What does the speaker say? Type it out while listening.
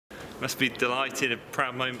Must be delighted, a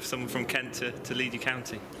proud moment for someone from Kent to lead your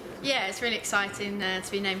county. Yeah, it's really exciting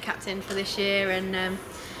to be named captain for this year, and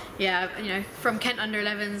yeah, you know, from Kent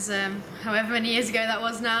under-11s, however many years ago that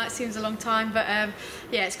was now, it seems a long time, but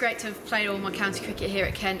yeah, it's great to have played all my county cricket here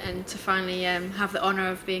at Kent and to finally have the honour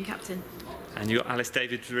of being captain. And you've got Alice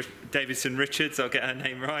Davidson-Richards, I'll get her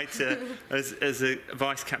name right, as a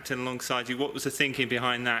vice-captain alongside you. What was the thinking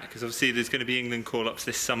behind that? Because obviously there's going to be England call-ups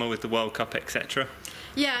this summer with the World Cup, etc.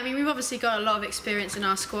 Yeah, I mean, we've obviously got a lot of experience in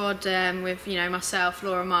our squad with, you know, myself,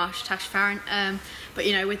 Laura Marsh, Tash Farron, but,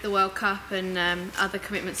 you know, with the World Cup and other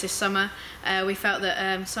commitments this summer, we felt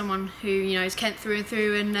that someone who, you know, is Kent through and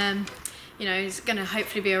through and, you know, is going to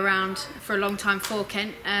hopefully be around for a long time for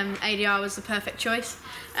Kent. ADR was the perfect choice.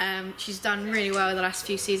 She's done really well the last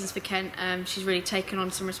few seasons for Kent. She's really taken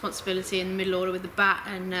on some responsibility in the middle order with the bat,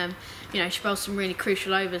 and you know, she bowls some really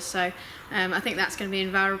crucial overs. So I think that's going to be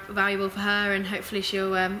invaluable for her, and hopefully she'll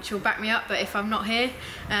back me up. But if I'm not here,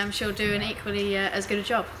 she'll do an equally as good a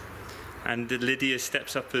job. And Lydia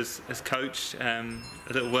steps up as coach. A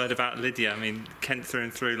little word about Lydia. I mean, Kent through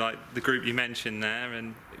and through, like the group you mentioned there,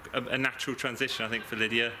 and a natural transition, I think, for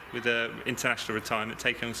Lydia with her international retirement,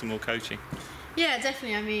 taking on some more coaching. Yeah,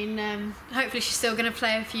 definitely. I mean, hopefully she's still going to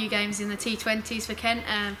play a few games in the T20s for Kent.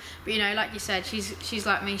 But you know, like you said, she's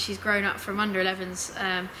like me. She's grown up from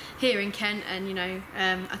under-11s here in Kent, and you know,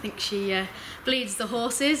 I think she bleeds the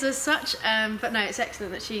horses as such. But no, it's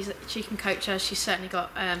excellent that she can coach us. She's certainly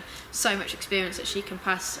got so much experience that she can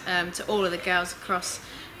pass to all of the girls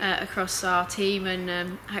across our team,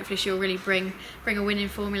 and hopefully she'll really bring a winning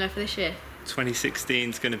formula for this year. 2016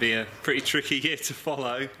 is going to be a pretty tricky year to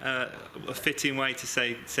follow. A fitting way to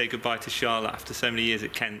say goodbye to Charlotte after so many years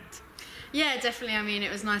at Kent. Yeah, definitely. I mean,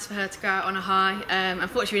 it was nice for her to go out on a high.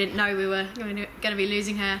 Unfortunately, we didn't know we were going to be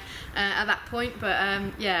losing her at that point, but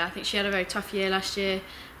yeah, I think she had a very tough year last year,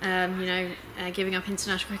 you know, giving up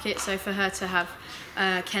international cricket. So for her to have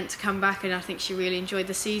Kent to come back, and I think she really enjoyed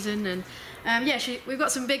the season. And yeah, we've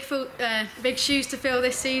got some big shoes to fill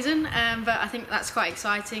this season, but I think that's quite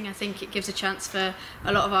exciting. I think it gives a chance for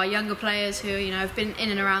a lot of our younger players who, you know, have been in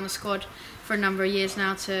and around the squad for a number of years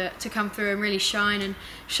now to come through and really shine and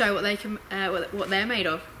show what they can, what they're made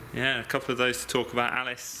of. Yeah, a couple of those to talk about.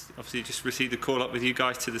 Alice obviously just received a call up with you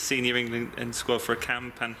guys to the senior England squad for a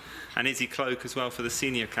camp, and Izzy Cloak as well for the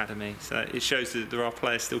senior academy. So it shows that there are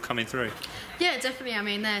players still coming through. Yeah, definitely. I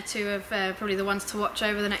mean, they're two of probably the ones to watch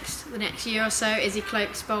over the next year or so. Izzy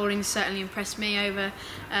Cloak's bowling certainly impressed me over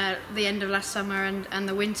the end of last summer and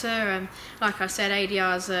the winter. Like I said,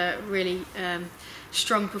 ADR's a really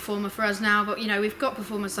strong performer for us now, but you know, we've got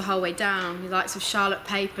performers the whole way down. The likes of Charlotte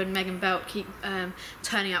Pape and Megan Belt keep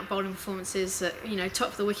turning out bowling performances that, you know,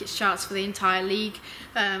 top of the wickets charts for the entire league.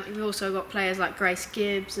 We've also got players like Grace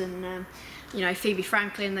Gibbs and you know, Phoebe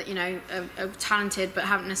Franklin that, you know, are talented but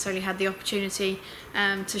haven't necessarily had the opportunity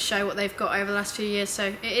to show what they've got over the last few years. So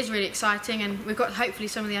it is really exciting, and we've got hopefully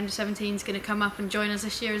some of the under-17s going to come up and join us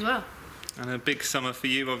this year as well. And a big summer for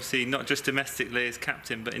you, obviously, not just domestically as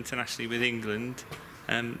captain, but internationally with England.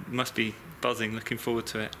 Must be buzzing, looking forward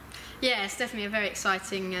to it. Yeah, it's definitely a very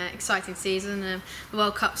exciting season. The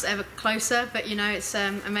World Cup's ever closer, but you know, it's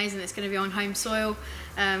amazing that it's going to be on home soil.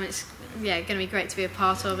 It's going to be great to be a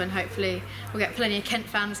part of, and hopefully we'll get plenty of Kent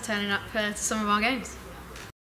fans turning up to some of our games.